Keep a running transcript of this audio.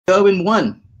go in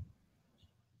one.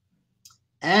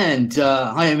 And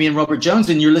hi, I'm Ian Robert Jones,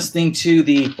 and you're listening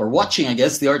to or watching, I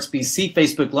guess, the Arts BC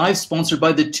Facebook Live, sponsored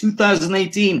by the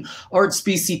 2018 Arts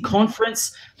BC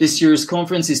Conference. This year's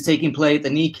conference is taking place at the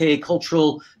Nikkei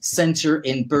Cultural Centre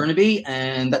in Burnaby,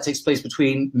 and that takes place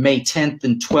between May 10th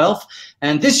and 12th.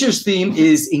 And this year's theme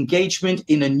is engagement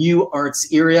in a new arts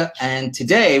era. And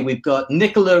today we've got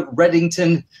Nichola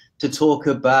Reddington to talk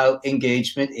about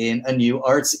engagement in a new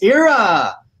arts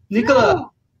era. Nichola,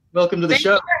 welcome to the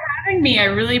show. Having me. I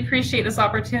really appreciate this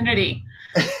opportunity.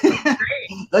 Great.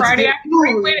 Friday after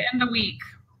great way to end the week.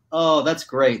 Oh, that's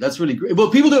great. That's really great.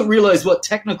 Well, people don't realize what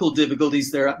technical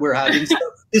difficulties we're having. So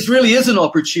this really is an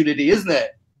opportunity, isn't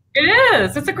it? It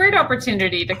is. It's a great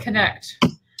opportunity to connect.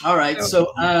 All right.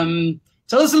 So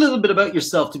tell us a little bit about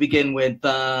yourself to begin with.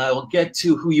 We'll get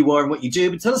to who you are and what you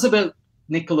do, but tell us about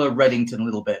Nichola Reddington a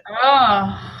little bit. Oh,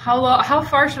 how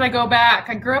far should I go back?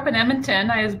 I grew up in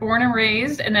Edmonton. I was born and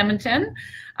raised in Edmonton.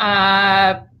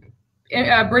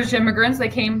 British immigrants. They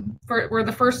were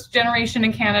the first generation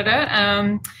in Canada.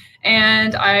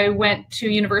 And I went to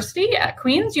university at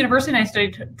Queen's University, and I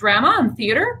studied drama and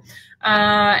theater.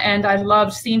 And I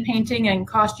loved scene painting and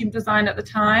costume design at the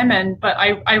time. But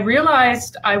I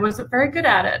realized I wasn't very good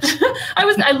at it. I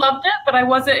loved it, but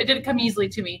it didn't come easily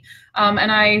to me.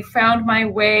 And I found my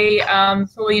way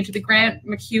slowly into the Grant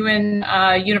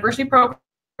MacEwan University program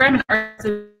in arts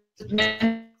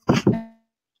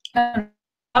and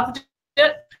loved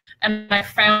it, and I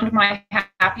found my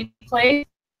happy place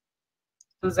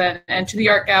and to the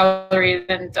art gallery,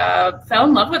 and fell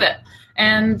in love with it.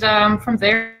 And from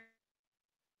there,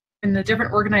 in the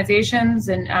different organizations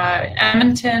in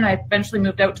Edmonton, I eventually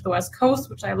moved out to the West Coast,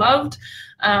 which I loved,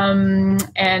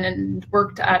 and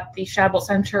worked at the Shadwell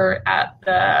Center at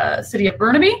the city of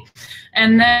Burnaby.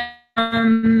 And then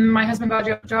my husband got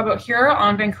a job out here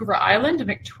on Vancouver Island in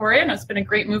Victoria, and it's been a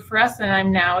great move for us. And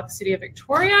I'm now at the city of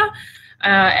Victoria,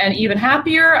 and even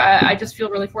happier. I just feel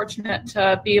really fortunate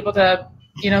to be able to,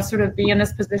 sort of be in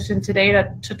this position today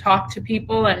to talk to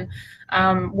people and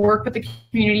work with the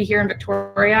community here in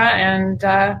Victoria. And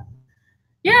the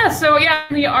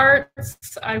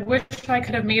arts, I wish I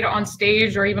could have made it on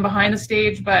stage or even behind the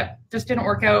stage, but just didn't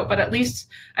work out. But at least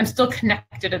I'm still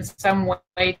connected in some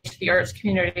way to the arts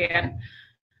community, and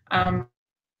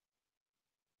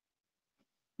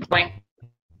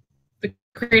the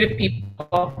creative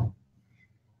people.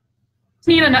 It's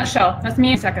me in a nutshell. That's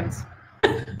me in seconds.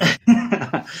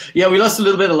 Yeah, we lost a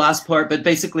little bit of the last part, but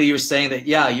basically you're saying that,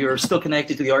 yeah, you're still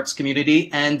connected to the arts community,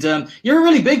 and you're a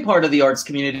really big part of the arts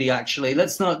community, actually.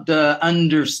 Let's not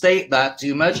understate that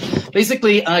too much.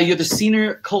 Basically, you're the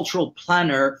senior cultural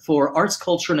planner for arts,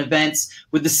 culture, and events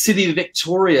with the city of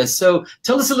Victoria. So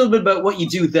tell us a little bit about what you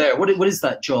do there. What is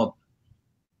that job?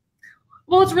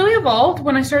 Well, it's really evolved.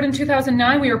 When I started in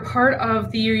 2009, we were part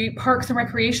of the Parks and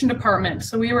Recreation Department.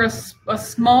 So we were a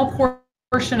small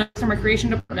portion of the recreation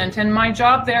department, and my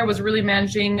job there was really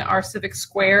managing our civic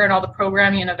square and all the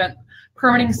programming and event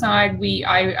permitting side.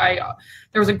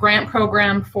 There was a grant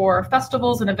program for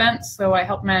festivals and events, so I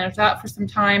helped manage that for some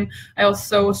time. I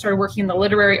also started working in the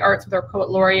literary arts with our poet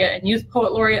laureate and youth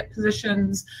poet laureate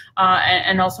positions,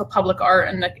 and also public art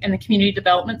and the community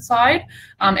development side.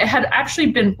 It had actually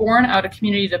been born out of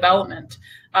community development,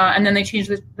 and then they changed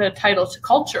the title to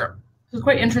culture. It was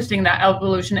quite interesting, that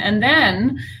evolution. And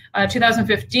then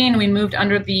 2015, we moved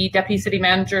under the Deputy City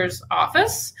Manager's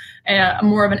office,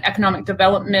 more of an economic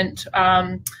development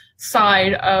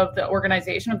side of the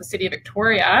organization of the City of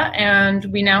Victoria. And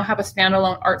we now have a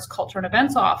standalone arts, culture, and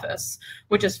events office,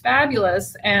 which is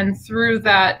fabulous. And through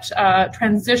that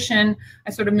transition,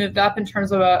 I sort of moved up in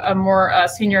terms of a more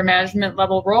senior management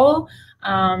level role.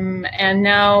 And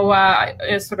now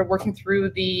is sort of working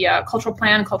through the cultural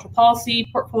plan, cultural policy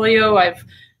portfolio. I've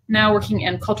now working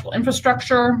in cultural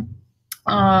infrastructure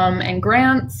and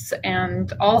grants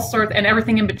and all sorts and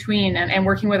everything in between, and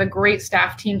working with a great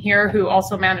staff team here who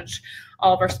also manage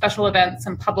all of our special events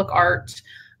and public art,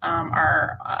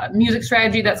 our music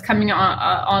strategy that's coming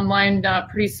online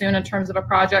pretty soon in terms of a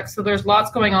project. So there's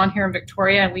lots going on here in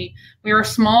Victoria, and we are a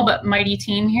small but mighty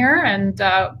team here, and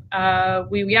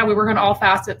we work on all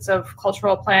facets of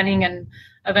cultural planning and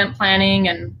event planning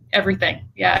and everything.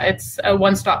 Yeah, it's a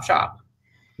one-stop shop.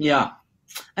 Yeah.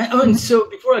 And so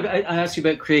before I ask you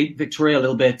about Create Victoria a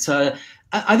little bit,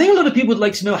 I think a lot of people would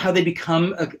like to know how they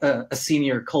become a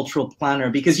senior cultural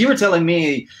planner, because you were telling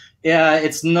me, yeah,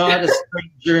 it's not a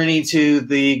straight journey to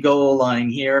the goal line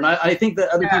here. And I think that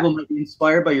other people might be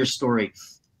inspired by your story.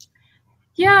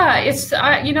 Yeah, it's,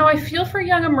 I feel for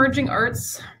young emerging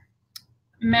arts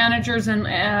managers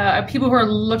and people who are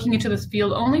looking into this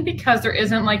field only because there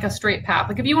isn't like a straight path.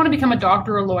 Like if you want to become a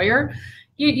doctor or a lawyer,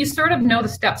 you sort of know the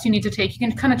steps you need to take. You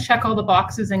can kind of check all the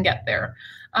boxes and get there.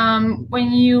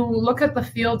 When you look at the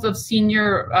fields of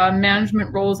senior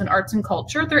management roles in arts and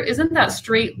culture, there isn't that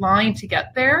straight line to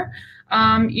get there.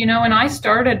 You know, and I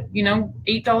started, you know,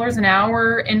 $8 an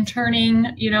hour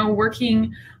interning, you know,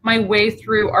 working my way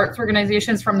through arts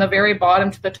organizations from the very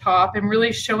bottom to the top, and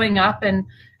really showing up and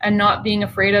not being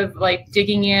afraid of like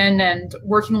digging in and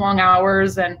working long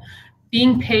hours and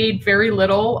being paid very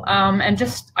little. And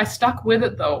just, I stuck with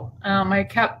it though. I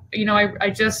kept, you know,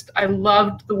 I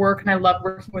loved the work and I loved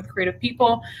working with creative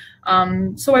people.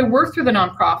 So I worked through the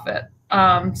nonprofit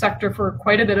sector for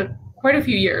quite a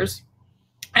few years,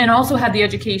 and also had the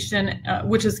education,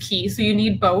 which is key. So you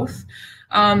need both.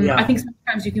 I think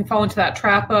sometimes you can fall into that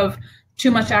trap of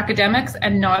too much academics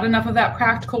and not enough of that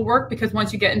practical work, because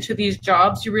once you get into these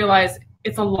jobs, you realize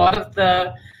it's a lot of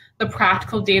the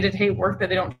practical day-to-day work that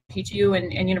they don't teach you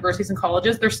in universities and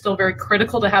colleges. They're still very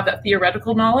critical to have that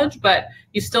theoretical knowledge, but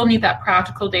you still need that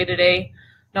practical day-to-day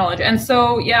knowledge. And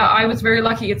so, yeah, I was very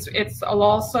lucky. It's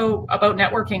also about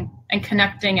networking and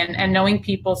connecting and knowing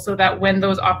people, so that when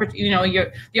those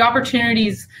the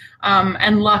opportunities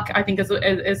and luck, I think, is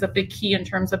a big key in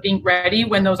terms of being ready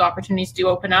when those opportunities do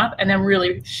open up, and then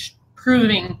really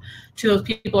proving to those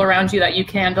people around you that you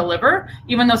can deliver,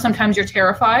 even though sometimes you're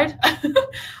terrified.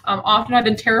 Often I've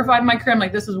been terrified in my career. I'm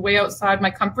like, this is way outside my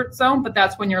comfort zone, but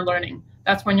that's when you're learning.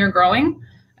 That's when you're growing.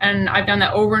 And I've done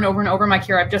that over and over and over in my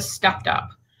career. I've just stepped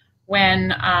up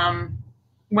when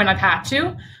I've had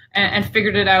to, and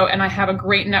figured it out. And I have a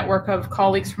great network of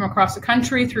colleagues from across the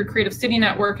country through Creative City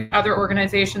Network and other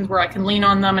organizations where I can lean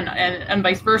on them, and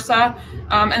vice versa.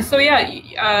 And so, yeah,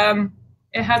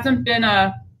 it hasn't been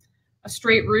a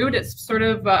straight route. It's sort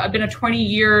of been a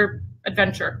 20-year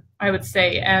adventure, I would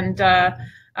say. And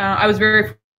I was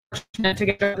very fortunate to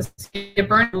get the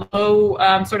Burnaby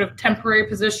low sort of temporary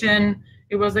position.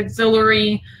 It was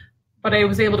auxiliary, but I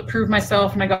was able to prove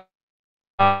myself, and I got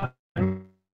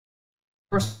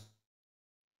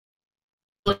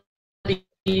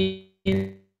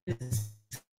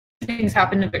things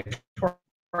happen in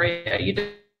Victoria. You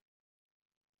did.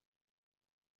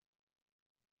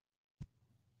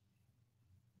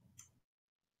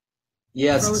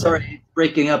 Yes, sorry,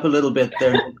 breaking up a little bit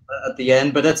there at the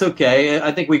end, but that's okay. I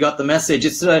think we got the message.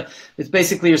 It's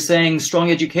basically you're saying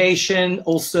strong education,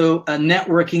 also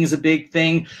networking is a big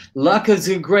thing. Luck is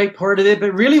a great part of it,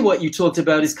 but really what you talked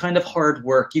about is kind of hard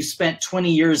work. You spent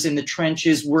 20 years in the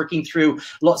trenches working through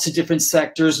lots of different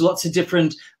sectors, lots of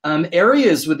different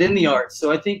areas within the arts.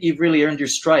 So I think you've really earned your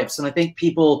stripes. And I think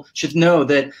people should know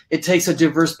that it takes a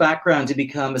diverse background to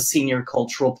become a senior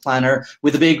cultural planner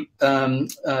with a big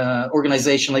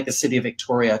organization like the City of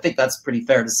Victoria. I think that's pretty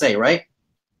fair to say, right?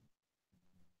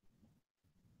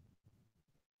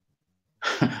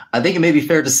 I think it may be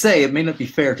fair to say. It may not be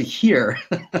fair to hear.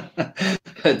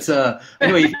 But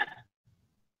anyway,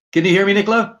 can you hear me,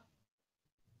 Nichola?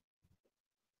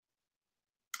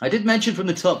 I did mention from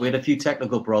the top we had a few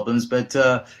technical problems, but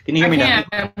can you hear me now?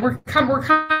 We're kind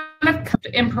of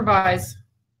to improvise.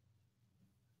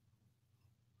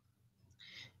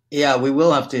 Yeah, we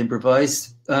will have to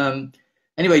improvise.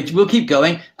 Anyway, we'll keep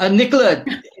going. Nichola,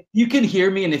 if you can hear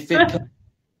me and if it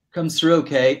comes through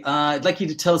okay, I'd like you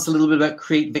to tell us a little bit about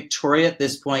Create Victoria at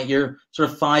this point, your sort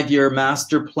of 5-year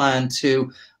master plan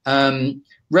to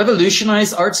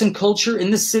revolutionize arts and culture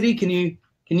in the city. Can you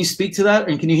speak to that,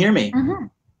 and can you hear me? Mm-hmm.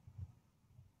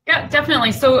 Yeah,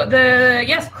 definitely. So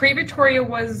Create Victoria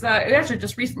was it actually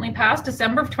just recently passed,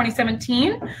 December of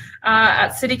 2017, at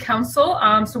City Council.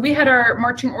 So we had our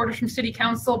marching orders from City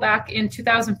Council back in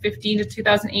 2015 to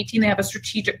 2018. They have a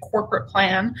strategic corporate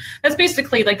plan. That's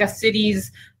basically like a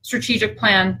city's strategic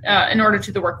plan in order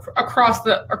to the work across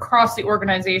the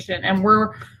organization. And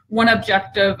we're one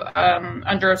objective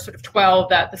under sort of 12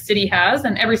 that the city has,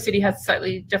 and every city has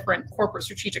slightly different corporate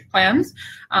strategic plans.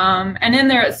 And in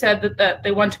there it said that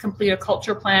they want to complete a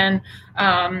culture plan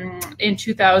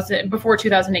before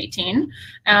 2018.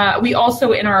 We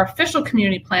also, in our official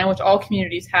community plan, which all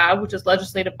communities have, which is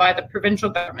legislated by the provincial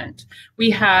government, we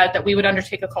had that we would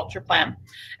undertake a culture plan.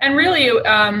 And really,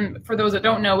 for those that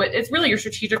don't know, it's really your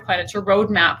strategic plan. It's your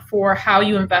roadmap for how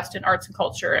you invest in arts and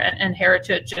culture and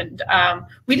heritage. And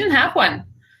we didn't have one.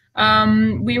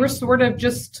 We were sort of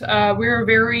just, we were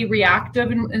very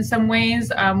reactive in some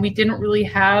ways. We didn't really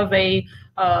have a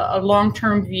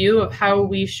long-term view of how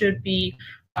we should be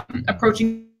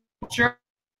approaching culture.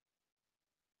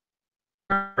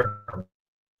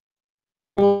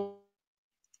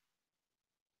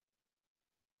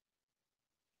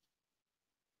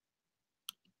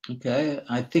 Okay,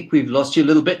 I think we've lost you a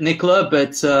little bit, Nicola,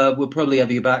 but we'll probably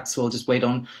have you back, so we'll just wait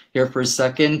on here for a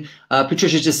second.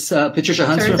 Patricia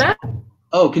Huntsman. Sorry, is that?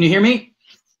 Oh, can you hear me?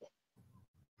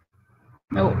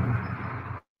 No.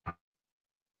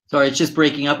 Sorry, it's just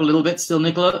breaking up a little bit still,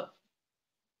 Nicola.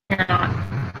 You're not.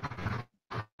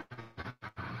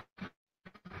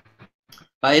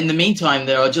 In the meantime,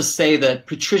 there, I'll just say that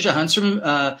Patricia Huntsman,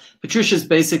 Patricia's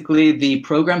basically the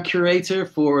program curator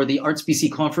for the Arts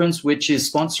BC conference, which is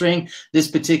sponsoring this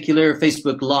particular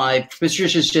Facebook Live.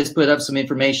 Patricia's just put up some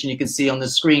information you can see on the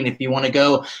screen if you want to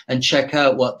go and check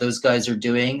out what those guys are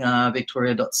doing,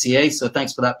 victoria.ca. So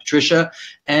thanks for that, Patricia.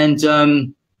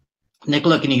 And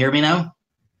Nicola, can you hear me now?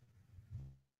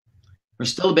 We're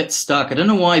still a bit stuck. I don't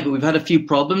know why, but we've had a few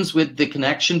problems with the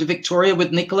connection to Victoria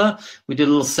with Nicola. We did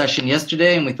a little session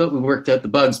yesterday, and we thought we worked out the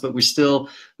bugs, but we still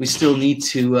need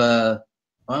to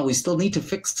we still need to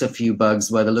fix a few bugs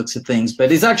by the looks of things.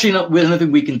 But it's actually not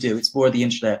nothing we can do. It's more the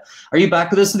internet. Are you back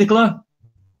with us, Nicola?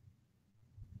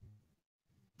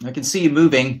 I can see you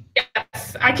moving.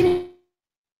 Yes, I can.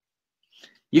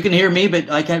 You can hear me, but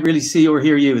I can't really see or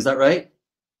hear you. Is that right?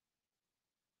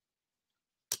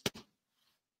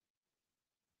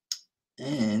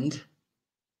 And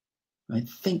I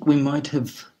think we might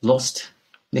have lost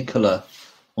Nicola,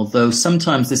 although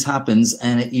sometimes this happens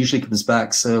and it usually comes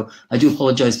back. So I do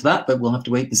apologize for that, but we'll have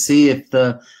to wait to see if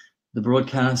the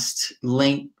broadcast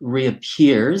link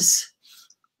reappears.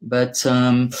 But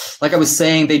like I was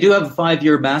saying, they do have a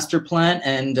 5-year master plan,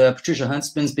 and Patricia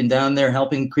Huntsman's been down there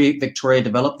helping Create Victoria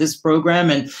develop this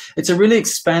program. And it's a really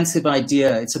expansive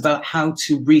idea. It's about how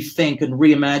to rethink and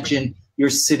reimagine your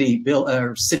city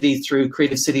city through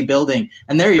creative city building.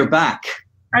 And there you're back.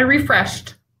 I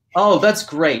refreshed. Oh, that's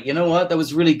great. You know what? That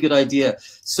was a really good idea.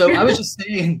 So I was just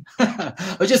saying,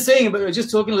 I was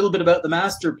just talking a little bit about the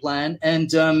master plan,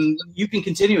 and you can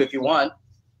continue if you want.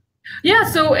 Yeah,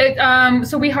 so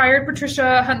so we hired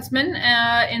Patricia Huntsman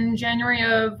in January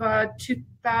of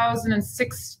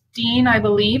 2016, I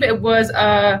believe. It was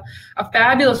a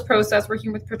fabulous process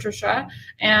working with Patricia,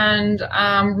 and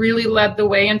really led the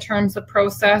way in terms of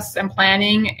process and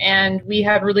planning. And we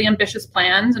had really ambitious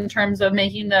plans in terms of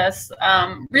making this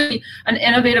really an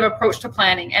innovative approach to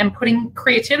planning and putting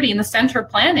creativity in the center of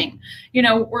planning. You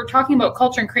know, we're talking about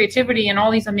culture and creativity and all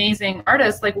these amazing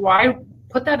artists. Like, why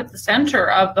put that at the center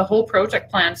of the whole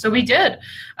project plan? So we did,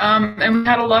 and we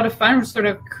had a lot of fun sort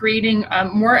of creating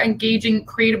more engaging,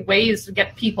 creative ways to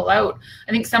get people out.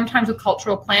 I think sometimes with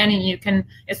cultural planning,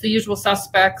 it's the usual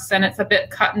suspects, and it's a bit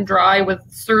cut and dry with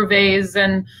surveys,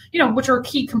 and which are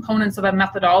key components of a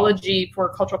methodology for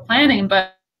cultural planning.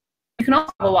 But you can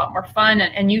also have a lot more fun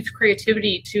and use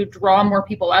creativity to draw more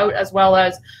people out, as well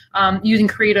as using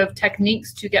creative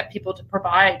techniques to get people to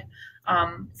provide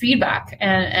feedback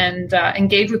and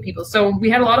engage with people. So we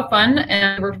had a lot of fun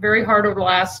and worked very hard over the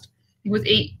last, it was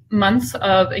 8 months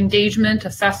of engagement,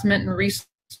 assessment, and research.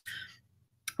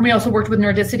 We also worked with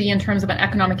Nordicity in terms of an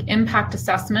economic impact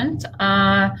assessment.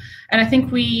 And I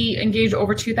think we engaged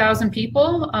over 2,000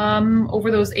 people over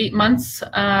those 8 months.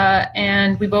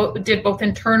 And we did both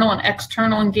internal and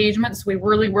external engagements. We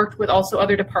really worked with also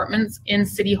other departments in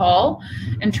City Hall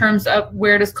in terms of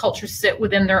where does culture sit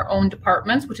within their own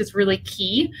departments, which is really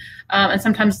key and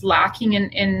sometimes lacking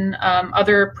in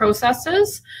other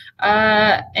processes.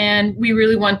 And we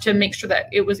really want to make sure that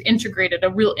it was integrated, a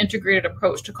real integrated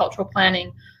approach to cultural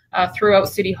planning throughout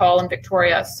City Hall in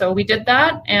Victoria. So we did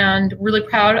that, and really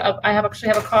proud of, I actually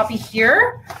have a copy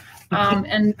here.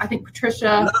 And I think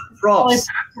Patricia, probably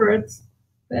backwards,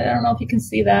 but I don't know if you can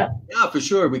see that. Yeah, for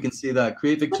sure, we can see that.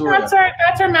 Create Victoria.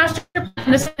 That's our master plan.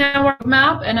 This is our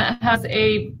map, and it has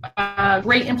a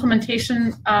great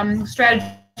implementation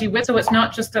strategy with, so it's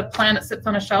not just a plan that sits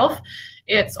on a shelf.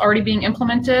 It's already being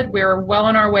implemented. We're well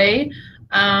on our way.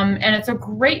 And it's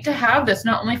great to have this,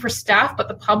 not only for staff, but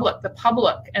the public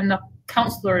and the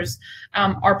counselors,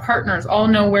 our partners all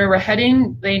know where we're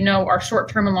heading. They know our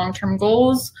short-term and long-term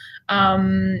goals.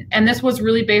 And this was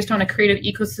really based on a creative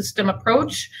ecosystem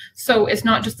approach. So it's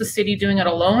not just the city doing it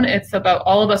alone. It's about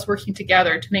all of us working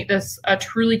together to make this a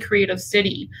truly creative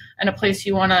city and a place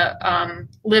you want to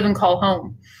live and call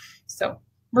home. So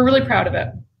we're really proud of it.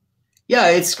 Yeah,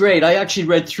 it's great. I actually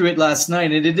read through it last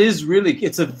night, and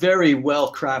it's a very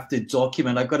well-crafted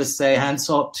document. I've got to say, hands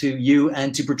off to you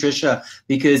and to Patricia,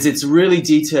 because it's really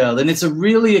detailed, and it's a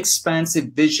really expansive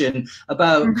vision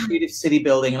about creative city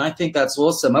building, and I think that's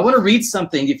awesome. I want to read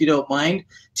something, if you don't mind,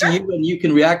 to you, and you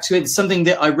can react to it. It's something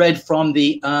that I read from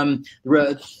the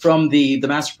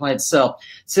master plan itself.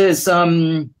 It says,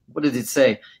 what did it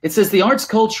say? It says, the Arts,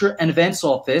 Culture, and Events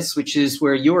Office, which is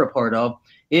where you're a part of,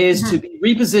 is to be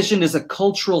repositioned as a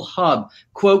cultural hub,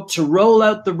 quote, to roll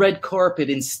out the red carpet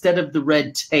instead of the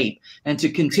red tape, and to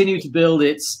continue to build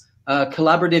its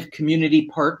collaborative community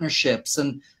partnerships.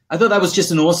 And I thought that was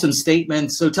just an awesome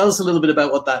statement. So tell us a little bit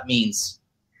about what that means.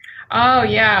 Oh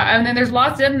yeah, and then there's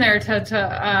lots in there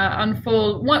to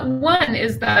unfold. One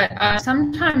is that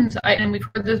sometimes and we've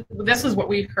heard this. This is what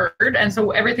we heard, and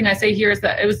so everything I say here is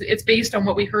that it's based on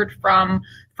what we heard from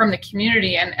the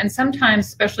community, and sometimes,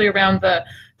 especially around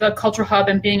the cultural hub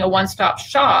and being a one-stop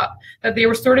shop, that they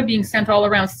were sort of being sent all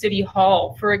around City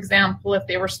Hall. For example, if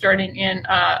they were starting in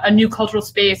a new cultural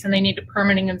space and they needed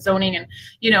permitting and zoning, and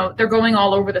they're going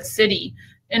all over the city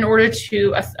in order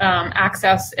to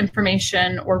access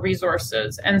information or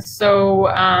resources. And so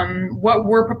what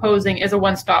we're proposing is a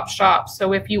one-stop shop.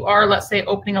 So if you are, let's say,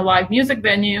 opening a live music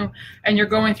venue and you're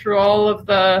going through all of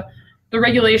the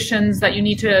regulations that you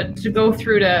need to go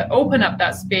through to open up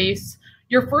that space,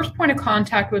 your first point of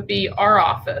contact would be our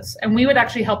office, and we would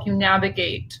actually help you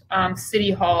navigate City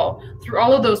Hall through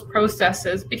all of those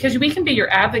processes, because we can be your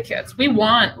advocates. We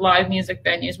want live music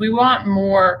venues. We want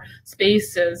more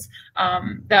spaces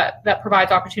that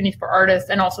provides opportunities for artists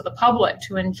and also the public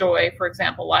to enjoy, for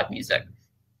example, live music.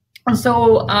 And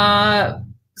so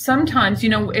sometimes,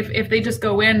 if they just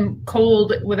go in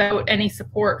cold without any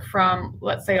support from,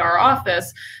 let's say, our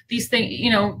office, these things,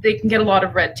 they can get a lot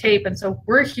of red tape. And so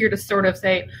we're here to sort of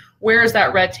say, where is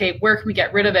that red tape? Where can we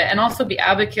get rid of it? And also be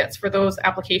advocates for those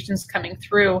applications coming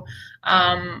through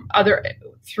other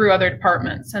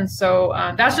departments. And so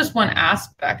that's just one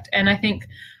aspect. And I think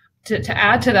to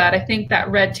add to that, I think that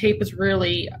red tape is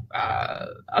really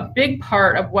a big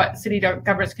part of what city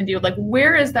governments can do. Like,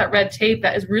 where is that red tape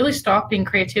that is really stopping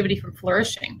creativity from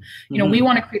flourishing? We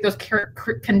want to create those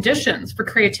conditions for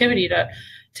creativity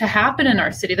to happen in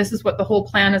our city. This is what the whole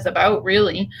plan is about,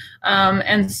 really.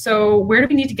 And so where do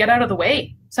we need to get out of the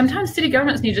way? Sometimes city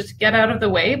governments need to just get out of the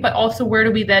way, but also where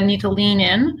do we then need to lean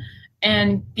in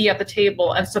and be at the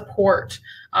table and support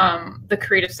the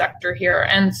creative sector here?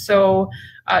 And so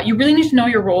you really need to know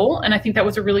your role. And I think that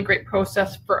was a really great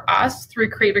process for us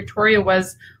through Create Victoria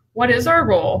was, what is our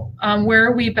role? Where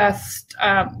are we best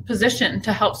positioned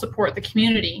to help support the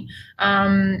community?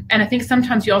 And I think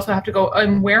sometimes you also have to go,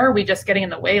 where are we just getting in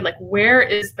the way? Like, where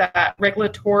is that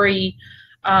regulatory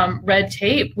red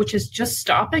tape, which is just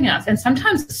stopping us? And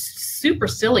sometimes super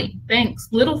silly things,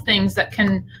 little things that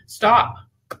can stop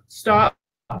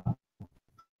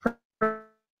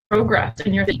progress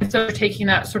in your thing. So taking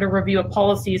that sort of review of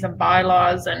policies and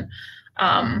bylaws and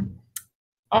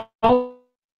all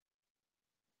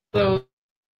those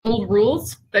old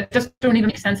rules that just don't even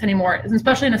make sense anymore,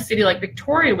 especially in a city like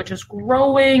Victoria, which is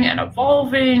growing and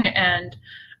evolving and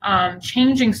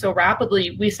changing so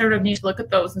rapidly. We sort of need to look at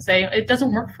those and say, it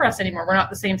doesn't work for us anymore. We're not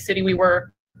the same city we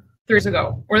were 3 years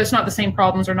ago, or it's not the same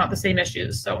problems or not the same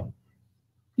issues. So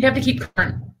you have to keep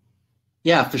current.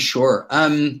 Yeah, for sure.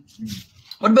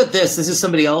 What about this? This is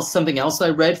something else I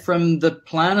read from the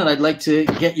plan, and I'd like to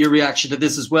get your reaction to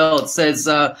this as well. It says,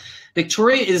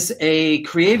 Victoria is a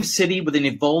creative city with an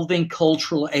evolving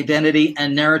cultural identity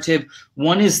and narrative.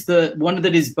 One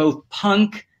that is both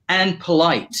punk and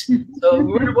polite. So I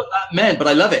wonder what that meant, but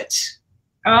I love it.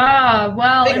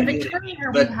 Well, in Victoria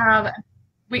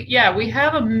we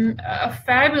have a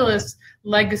fabulous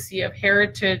legacy of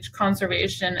heritage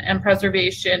conservation and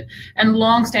preservation and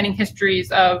long-standing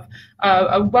histories of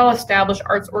well-established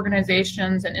arts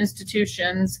organizations and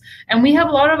institutions. And we have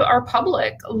a lot of our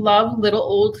public love little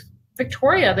old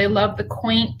Victoria. They love the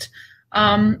quaint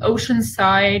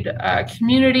oceanside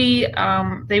community.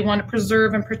 They want to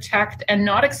preserve and protect and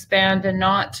not expand and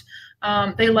not.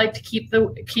 They like to keep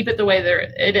it the way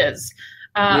it is.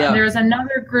 There's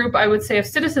another group, I would say, of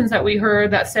citizens that we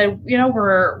heard that said,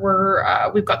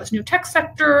 we've got this new tech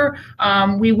sector.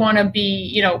 We want to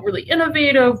be, really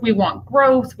innovative. We want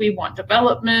growth. We want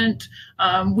development.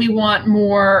 We want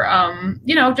more,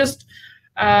 just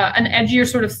an edgier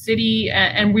sort of city,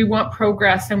 and we want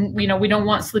progress. And we don't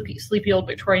want sleepy old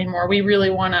Victoria anymore. We really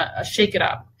want to shake it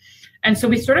up. And so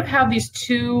we sort of have these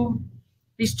two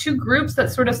groups that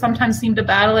sort of sometimes seem to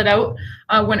battle it out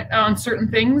on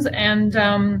certain things, and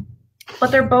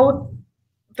but they're both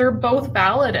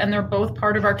valid and they're both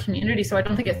part of our community. So I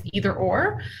don't think it's either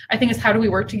or. I think it's, how do we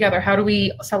work together? How do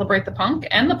we celebrate the punk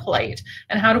and the polite?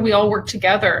 And how do we all work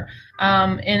together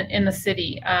in the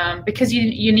city? Because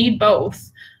you need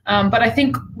both. But I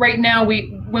think right now,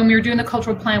 when we were doing the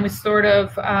cultural plan, we sort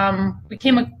of we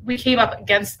came up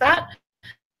against that.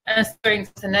 And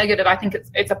it's a negative. I think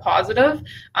it's a positive,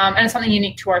 and it's something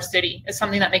unique to our city. It's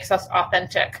something that makes us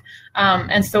authentic,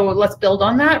 and so let's build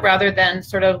on that rather than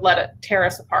sort of let it tear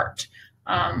us apart.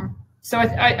 So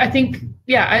I think,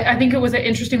 yeah, I think it was an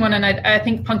interesting one, and I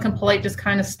think punk and polite just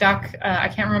kind of stuck. I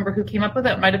can't remember who came up with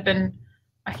it. It might have been,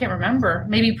 I can't remember.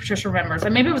 Maybe Patricia remembers,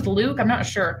 and maybe it was Luke. I'm not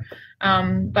sure.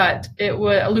 But it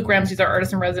was Luke Ramsey's our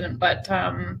artist in resident. But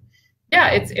yeah,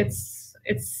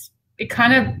 it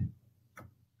kind of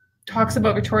talks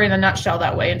about Victoria in a nutshell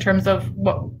that way in terms of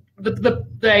what the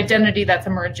identity that's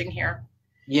emerging here.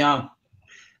 Yeah.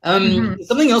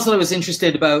 Something else that I was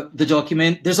interested about the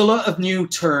document, there's a lot of new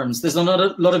terms, there's a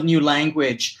lot of new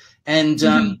language, and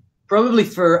probably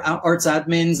for arts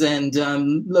admins and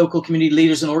local community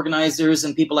leaders and organizers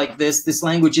and people like this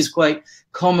language is quite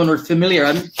common or familiar.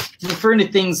 I'm referring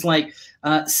to things like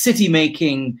city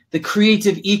making, the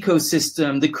creative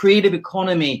ecosystem, the creative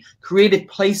economy, creative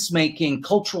placemaking,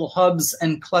 cultural hubs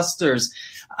and clusters.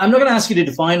 I'm not going to ask you to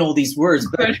define all these words,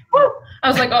 but I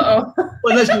was like, uh-oh. Well,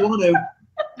 unless you want to.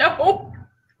 No.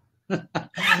 But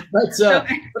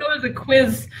there's a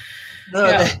quiz. No,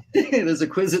 yeah. There's a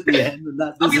quiz at the end. And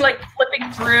I'll be like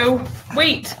flipping through.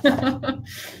 Wait.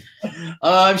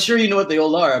 I'm sure you know what they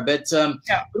all are, but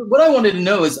what I wanted to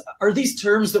know is, are these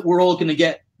terms that we're all going to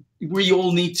get, we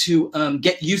all need to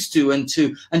get used to and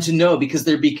to know, because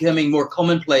they're becoming more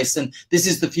commonplace and this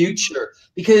is the future?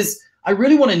 Because I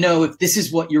really want to know if this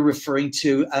is what you're referring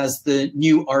to as the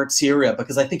new arts era,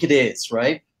 because I think it is,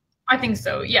 right? I think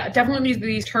so. Yeah, definitely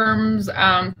these terms,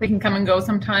 they can come and go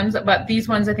sometimes, but these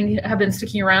ones I think have been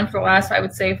sticking around for the last, I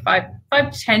would say, 5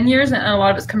 to 10 years, and a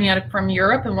lot of it's coming out from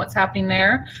Europe and what's happening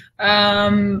there.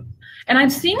 And I'm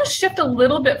seeing a shift a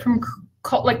little bit from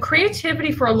like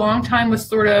creativity for a long time was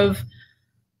sort of,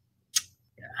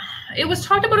 it was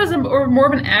talked about as more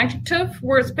of an adjective,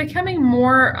 where it's becoming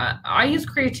more, I use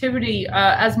creativity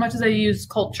as much as I use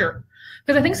culture.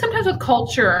 Because I think sometimes with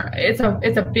culture, it's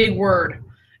a big word.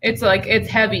 It's like, it's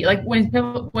heavy. Like when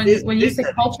you say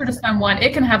culture to someone,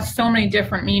 it can have so many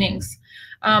different meanings.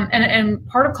 And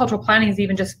part of cultural planning is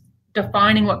even just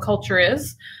defining what culture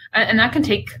is. And that can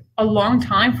take a long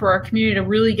time for our community to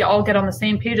really all get on the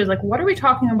same page. Is like, what are we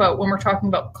talking about when we're talking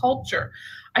about culture?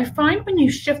 I find when you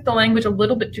shift the language a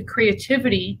little bit to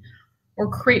creativity or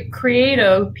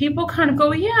creative, people kind of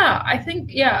go, yeah, I think,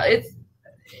 yeah,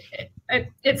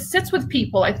 it sits with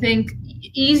people, I think,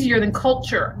 easier than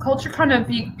culture. Culture kind of,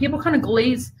 people kind of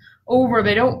glaze over.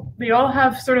 They all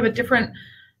have sort of a different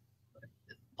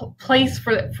place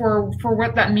for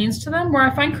what that means to them. Where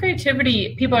I find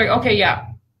creativity, people are like, okay, yeah,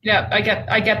 I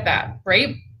get that,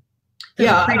 right?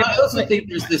 Yeah, I also think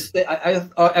there's this.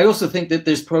 I also think that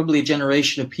there's probably a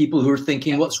generation of people who are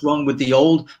thinking, "What's wrong with the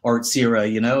old arts era?"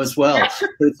 As well. Yeah. So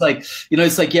it's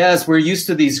like, yes, we're used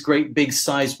to these great big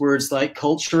size words like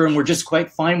culture, and we're just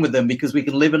quite fine with them because we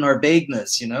can live in our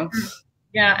vagueness.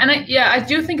 Yeah, and I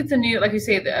do think it's a new, like you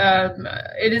say,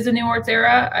 it is a new arts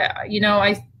era.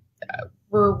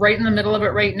 We're right in the middle of it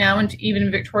right now, and even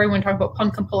in Victoria, when we talk about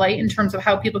punk and polite in terms of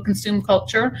how people consume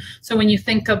culture. So when you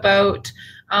think about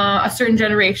a certain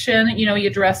generation, you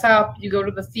dress up, you go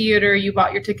to the theater, you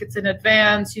bought your tickets in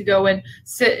advance, you go and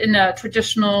sit in a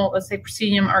traditional, let's say,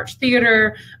 proscenium arch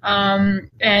theater, and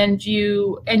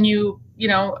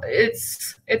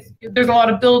it's there's a lot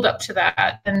of build up to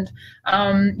that, and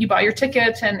you buy your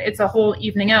ticket, and it's a whole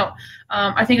evening out.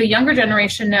 I think a younger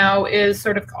generation now is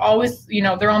sort of always,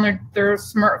 they're on their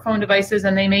smartphone devices,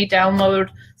 and they may download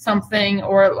something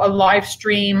or a live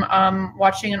stream,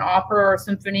 watching an opera or a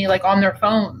symphony like on their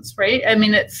phones, right? I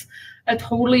mean, it's a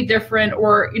totally different,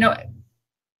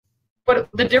 but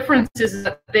the difference is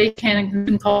that they can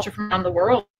consume culture from around the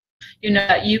world.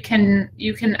 That you can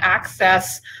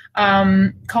access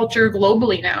culture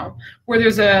globally now, where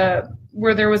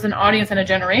there was an audience and a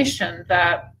generation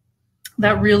that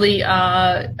really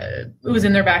it was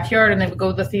in their backyard, and they would go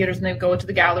to the theaters and they would go to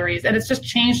the galleries, and it's just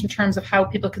changed in terms of how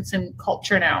people consume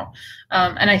culture now.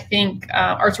 And I think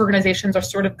arts organizations are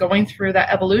sort of going through that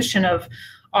evolution of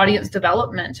audience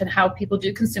development and how people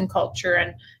do consume culture,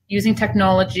 and using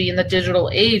technology in the digital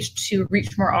age to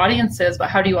reach more audiences. But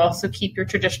how do you also keep your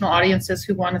traditional audiences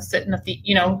who want to sit in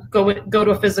go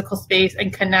to a physical space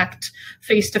and connect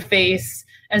face to face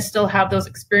and still have those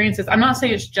experiences? I'm not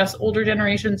saying it's just older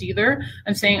generations either.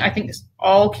 I'm saying I think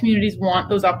all communities want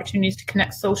those opportunities to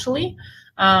connect socially.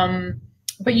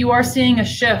 But you are seeing a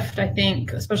shift, I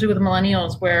think, especially with the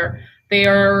millennials, where they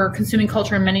are consuming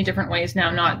culture in many different ways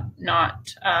now,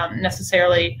 not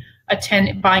necessarily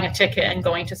buying a ticket and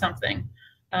going to something.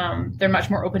 They're much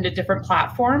more open to different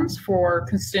platforms for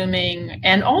consuming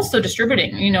and also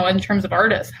distributing, in terms of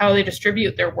artists, how they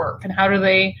distribute their work and how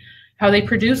they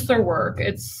produce their work.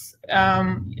 It's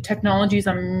technology is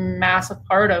a massive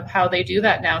part of how they do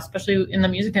that now, especially in the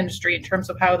music industry, in terms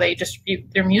of how they distribute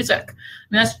their music.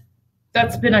 And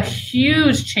that's been a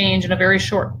huge change in a very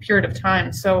short period of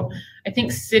time. So I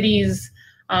think cities,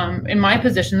 in my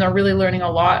position, are really learning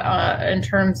a lot in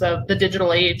terms of the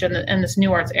digital age and this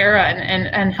new arts era,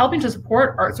 and helping to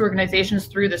support arts organizations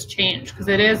through this change, because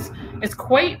it's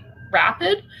quite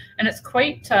rapid, and it's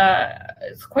quite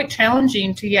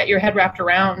challenging to get your head wrapped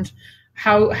around.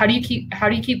 How do you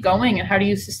keep going, and how do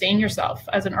you sustain yourself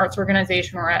as an arts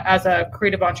organization or as a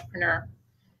creative entrepreneur?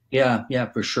 Yeah,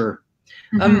 for sure.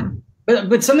 Mm-hmm.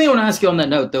 But something I want to ask you on that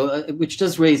note, though, which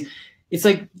does raise, it's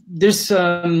like there's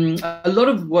a lot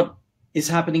of what is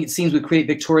happening, it seems, with Create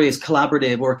Victoria is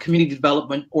collaborative or community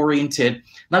development oriented. And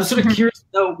I'm sort of curious to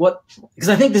know because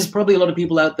I think there's probably a lot of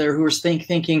people out there who are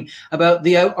thinking about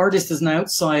the artist as an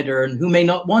outsider, and who may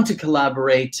not want to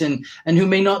collaborate, and who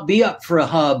may not be up for a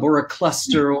hub or a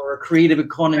cluster or a creative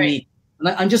economy. Right. And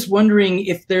I'm just wondering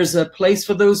if there's a place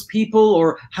for those people,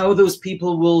 or how those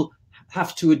people will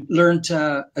have to learn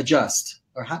to adjust,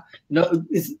 or how,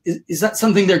 is that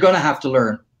something they're going to have to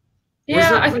learn?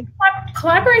 Yeah, I think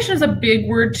collaboration is a big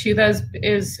word too. That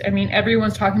is, I mean,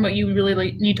 everyone's talking about, you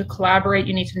really need to collaborate,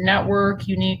 you need to network,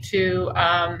 you need to,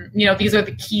 these are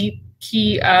the key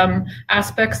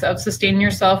aspects of sustaining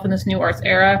yourself in this new arts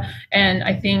era. And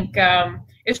I think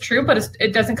it's true, but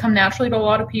it doesn't come naturally to a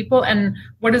lot of people. And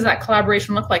what does that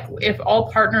collaboration look like? If all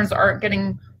partners aren't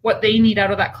getting what they need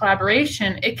out of that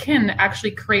collaboration, it can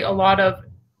actually create a lot of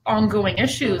ongoing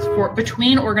issues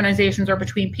between organizations or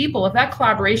between people. If that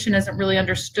collaboration isn't really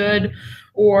understood,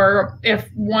 or if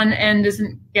one end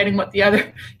isn't getting what the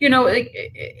other,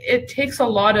 it takes a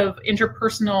lot of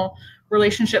interpersonal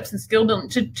relationships and skill building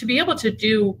to be able to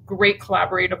do great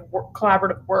collaborative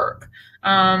work.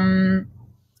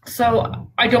 So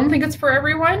I don't think it's for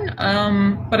everyone,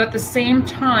 but at the same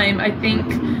time, I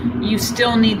think you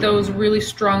still need those really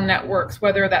strong networks,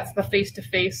 whether that's the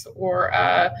face-to-face or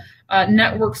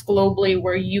networks globally,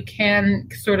 where you can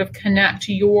sort of connect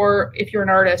if you're an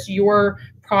artist, your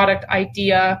product,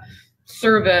 idea,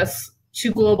 service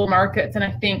to global markets. And I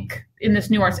think in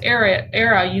this new arts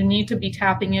era, you need to be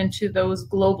tapping into those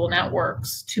global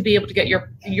networks to be able to get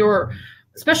your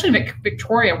especially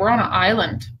Victoria, we're on an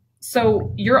island.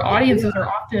 So your audiences are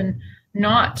often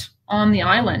not on the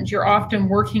island. You're often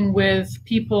working with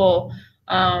people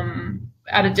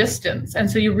at a distance. And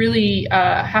so you really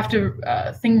have to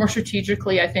think more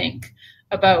strategically, I think,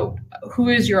 about who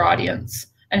is your audience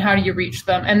and how do you reach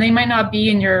them. And they might not be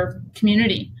in your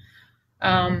community.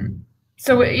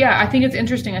 So yeah, I think it's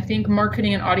interesting. I think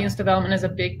marketing and audience development is a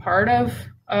big part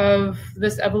of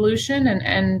this evolution.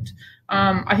 And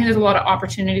I think there's a lot of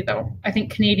opportunity, though. I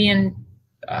think Canadian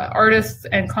artists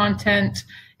and content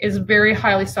is very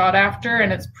highly sought after,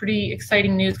 and it's pretty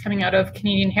exciting news coming out of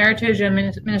Canadian Heritage and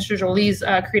Minister Jolie's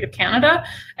Creative Canada,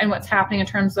 and what's happening in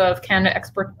terms of Canada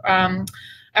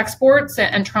exports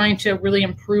and trying to really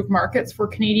improve markets for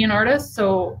Canadian artists.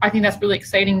 So I think that's really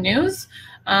exciting news.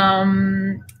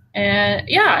 And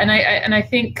I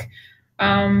think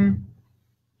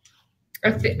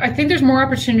there's more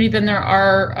opportunity than there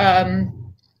are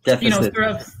sort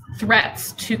of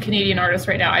threats to Canadian artists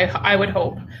right now. I would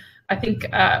hope. I think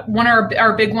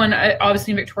our big one,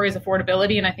 obviously in Victoria, is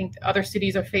affordability, and I think other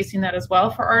cities are facing that as well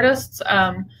for artists.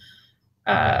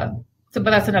 But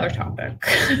that's another topic.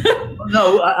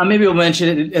 No, maybe we'll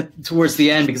mention it towards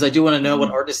the end, because I do want to know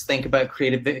what artists think about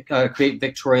Create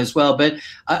Victoria as well. But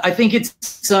I think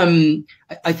it's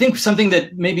I think something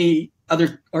that maybe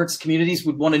other arts communities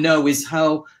would want to know is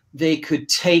how they could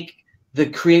take the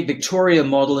Create Victoria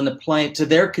model and apply it to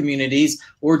their communities,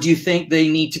 or do you think they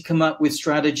need to come up with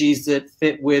strategies that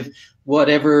fit with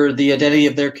whatever the identity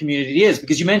of their community is?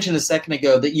 Because you mentioned a second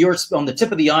ago that you're on the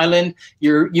tip of the island,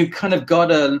 you've kind of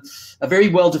got a very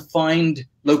well-defined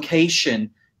location.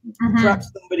 Mm-hmm.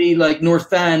 Perhaps somebody like North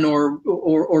Van or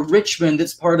Richmond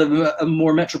that's part of a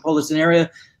more metropolitan area,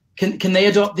 can they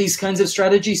adopt these kinds of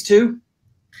strategies too?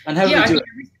 And how do they do it?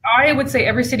 I would say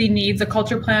every city needs a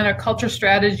culture plan, a culture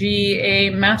strategy, a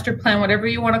master plan, whatever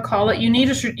you want to call it. You need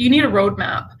a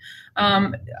roadmap.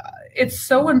 It's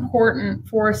so important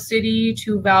for a city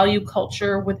to value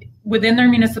culture within their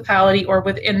municipality or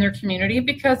within their community,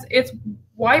 because it's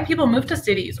why people move to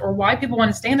cities, or why people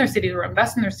want to stay in their cities or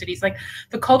invest in their cities. Like,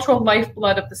 the cultural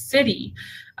lifeblood of the city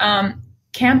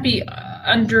can't be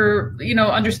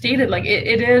understated. Like,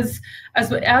 it is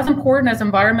as important as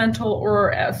environmental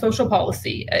or social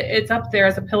policy. It's up there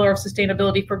as a pillar of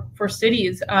sustainability for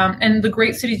cities. And the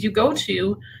great cities you go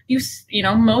to,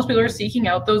 most people are seeking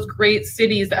out those great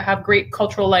cities that have great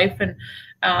cultural life.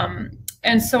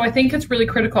 And so I think it's really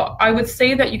critical. I would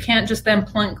say that you can't just then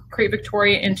plunk Create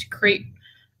Victoria into Create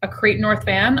Create North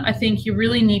van. I think you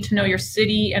really need to know your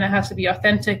city, and it has to be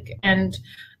authentic and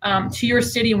to your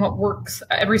city and what works.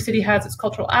 Every city has its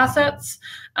cultural assets,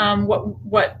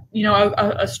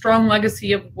 a strong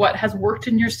legacy of what has worked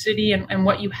in your city and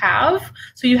what you have.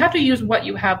 So you have to use what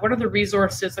you have. What are the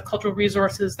resources, the cultural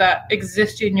resources that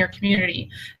exist in your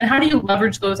community? And how do you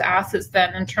leverage those assets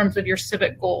then in terms of your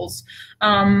civic goals?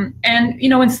 In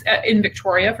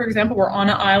Victoria, for example, we're on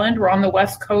an island, we're on the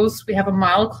West Coast, we have a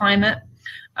mild climate.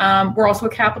 We're also a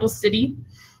capital city.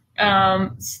 We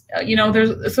have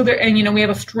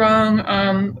a strong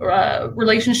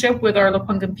relationship with our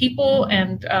Lekwungen people,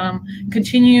 and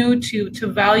continue to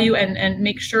value and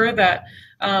make sure that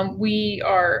we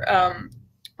are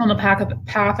on the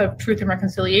path of truth and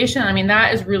reconciliation. I mean,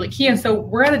 that is really key. And so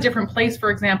we're at a different place,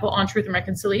 for example, on truth and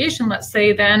reconciliation, let's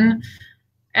say, than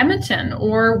Edmonton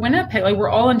or Winnipeg. Like, we're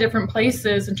all in different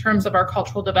places in terms of our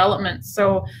cultural development.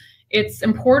 So it's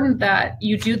important that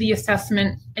you do the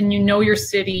assessment and you know your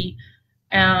city,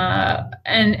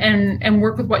 and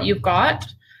work with what you've got,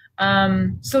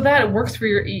 so that it works for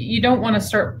you don't want to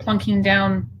start plunking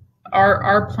down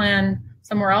our plan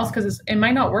somewhere else, because it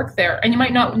might not work there, and you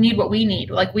might not need what we need.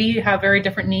 Like, we have very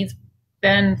different needs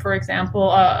than, for example,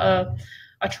 a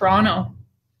Toronto,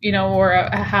 or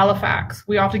a Halifax.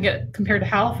 We often get compared to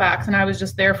Halifax, and I was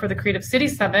just there for the Creative City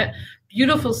Summit.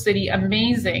 Beautiful city,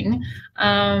 amazing,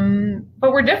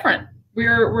 but we're different.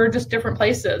 We're just different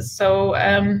places. So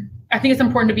I think it's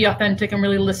important to be authentic and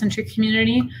really listen to your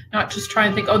community, not just try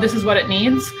and think, oh, this is what it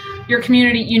needs. Your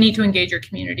community, you need to engage your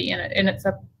community, and it's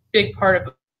a big part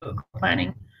of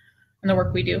planning and the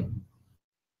work we do.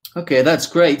 Okay, that's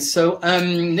great. So,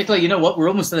 Nichola, you know what? We're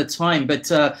almost out of time,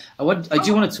 but I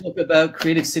do want to talk about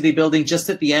creative city building just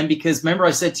at the end, because remember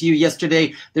I said to you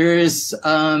yesterday, we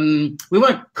want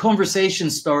a conversation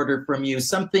starter from you,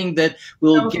 something that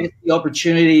will give us the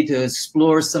opportunity to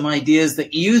explore some ideas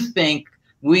that you think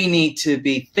we need to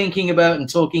be thinking about and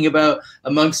talking about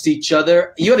amongst each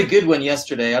other. You had a good one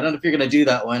yesterday. I don't know if you're going to do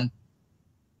that one.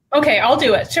 Okay, I'll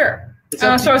do it. Sure. So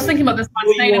I was thinking about this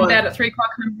last night in bed at 3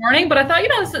 o'clock in the morning, but I thought,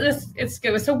 it's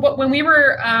good. So when we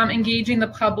were engaging the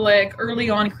public early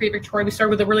on in Create Victoria, we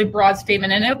started with a really broad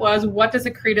statement, and it was, what does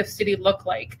a creative city look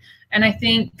like? And I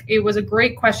think it was a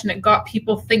great question. It got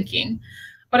people thinking.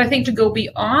 But I think to go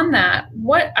beyond that,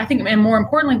 and more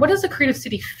importantly, what does a creative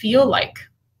city feel like?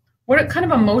 What kind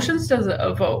of emotions does it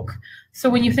evoke? So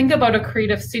when you think about a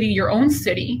creative city, your own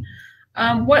city,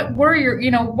 what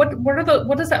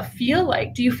does that feel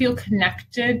like? Do you feel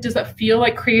connected? Does that feel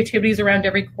like creativity is around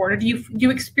every corner? Do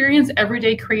you experience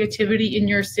everyday creativity in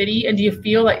your city? And do you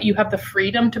feel like you have the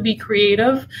freedom to be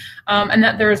creative, and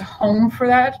that there is a home for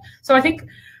that? So I think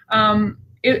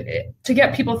to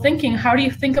get people thinking, how do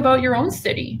you think about your own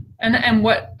city, and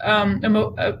what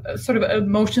sort of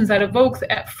emotions that evokes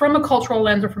from a cultural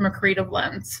lens or from a creative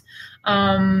lens?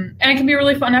 And it can be a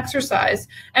really fun exercise.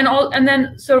 And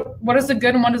then, so what is the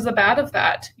good and what is the bad of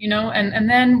that? And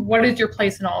then what is your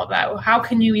place in all of that? How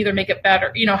can you either make it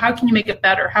better? How can you make it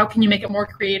better? How can you make it more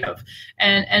creative,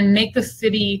 and make the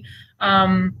city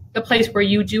the place where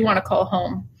you do want to call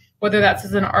home, whether that's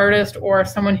as an artist or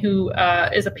someone who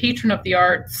is a patron of the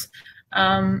arts?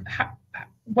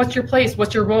 What's your place?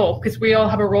 What's your role? Because we all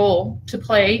have a role to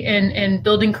play in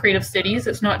building creative cities.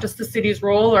 It's not just the city's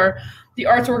role or the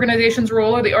arts organization's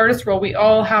role or the artist's role. We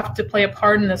all have to play a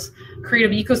part in this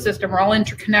creative ecosystem. We're all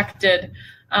interconnected.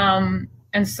 And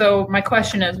so my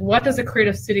question is, what does a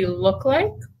creative city look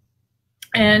like?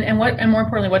 And more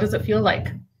importantly, what does it feel like?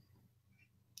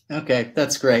 Okay,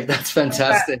 that's great. That's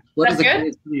fantastic. What does a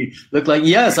creative city look like?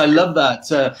 Yes, I love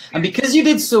that. And because you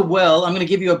did so well, I'm going to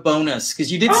give you a bonus,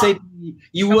 because you did say to me,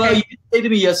 you did say to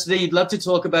me yesterday you'd love to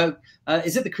talk about,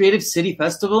 is it the Creative City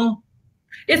Festival?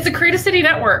 It's the Creative City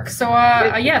Network. So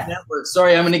yes. Network.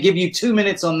 Sorry, I'm going to give you 2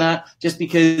 minutes on that, just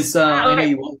because I know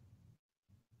you won't.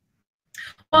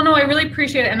 Well, no, I really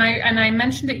appreciate it, and I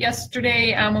mentioned it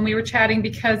yesterday when we were chatting,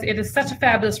 because it is such a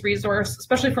fabulous resource,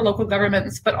 especially for local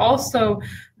governments, but also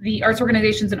the arts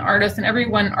organizations and artists and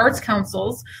everyone, arts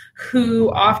councils,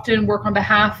 who often work on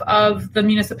behalf of the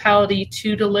municipality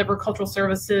to deliver cultural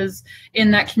services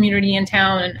in that community and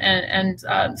town, and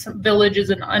some villages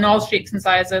and all shapes and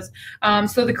sizes.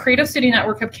 So the Creative City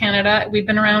Network of Canada, we've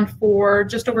been around for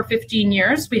just over 15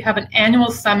 years. We have an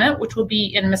annual summit, which will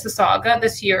be in Mississauga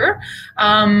this year,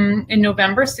 in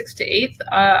November 6th to 8th.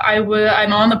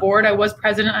 I'm on the board. I was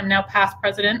president. I'm now past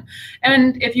president.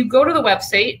 And if you go to the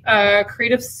website,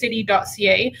 Creative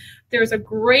creativecity.ca. There's a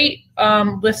great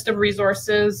list of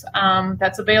resources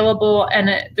that's available,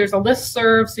 and there's a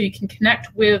listserv so you can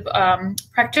connect with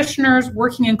practitioners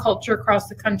working in culture across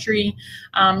the country.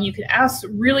 You can ask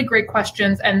really great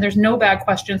questions, and there's no bad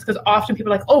questions, because often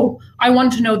people are like, oh, I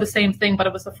wanted to know the same thing, but I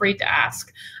was afraid to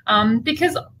ask.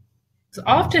 Because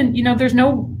often, there's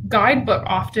no guidebook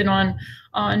often on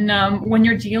when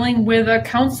you're dealing with a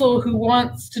council who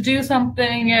wants to do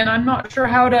something, and I'm not sure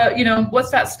how to,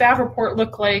 what's that staff report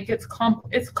look like? It's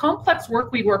complex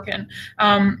work we work in,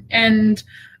 and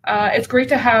it's great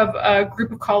to have a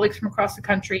group of colleagues from across the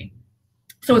country.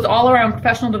 So it's all around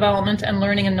professional development and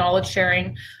learning and knowledge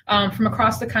sharing from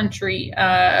across the country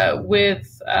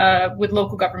with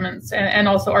local governments and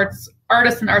also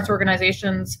artists and arts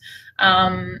organizations.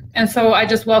 And so I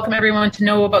just welcome everyone to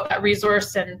know about that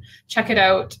resource and check it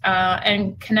out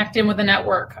and connect in with the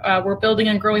network. We're building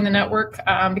and growing the network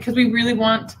because we really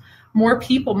want more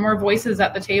people, more voices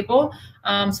at the table,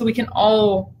 so we can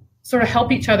all sort of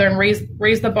help each other and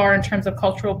raise the bar in terms of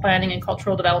cultural planning and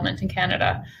cultural development in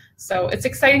Canada. So it's an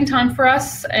exciting time for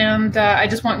us, and I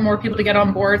just want more people to get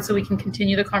on board so we can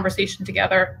continue the conversation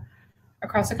together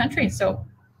across the country. So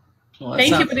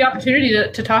thank you for the opportunity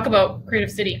to talk about Creative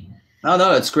City.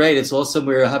 No, it's great. It's awesome.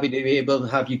 We're happy to be able to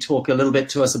have you talk a little bit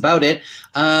to us about it.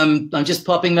 I'm just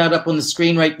popping that up on the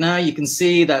screen right now. You can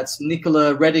see that's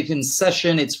Nichola Reddington's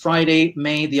session. It's Friday,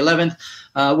 May the 11th,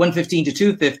 1:15 to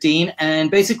 2:15. And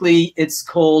basically, it's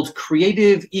called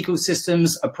Creative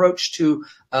Ecosystems Approach to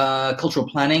Cultural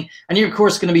Planning. And you're, of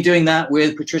course, going to be doing that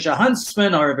with Patricia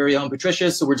Huntsman, our very own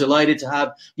Patricia. So we're delighted to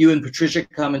have you and Patricia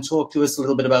come and talk to us a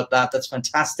little bit about that. That's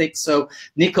fantastic. So,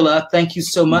 Nichola, thank you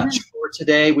so much for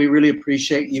today. We really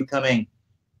appreciate you coming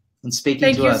and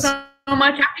speaking to us. Thank you so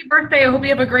much. Happy birthday. I hope you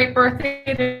have a great birthday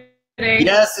today.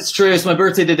 Yes, it's true. It's my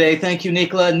birthday today. Thank you,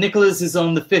 Nichola. Nicholas is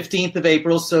on the 15th of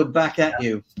April, so back at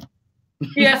you.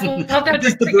 Yes, we'll have to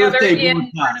Just the together birthday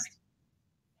in broadcast.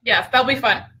 Yes, that'll be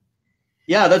fun.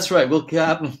 Yeah, that's right. We'll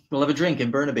have a drink in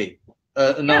Burnaby.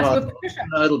 Yes, No,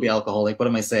 it'll be alcoholic. What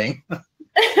am I saying?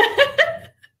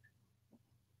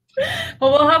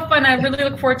 Well, we'll have fun. I really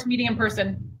look forward to meeting in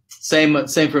person. Same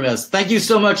from us. Thank you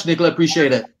so much, Nichola.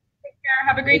 Appreciate it. Take care.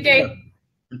 Have a great day.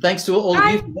 And thanks to all of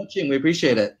you for watching. We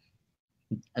appreciate it.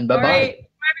 And bye-bye. Right.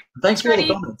 Thanks for all the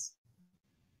comments.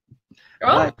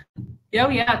 Oh,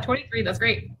 yeah, 23. That's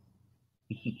great.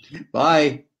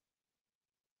 Bye.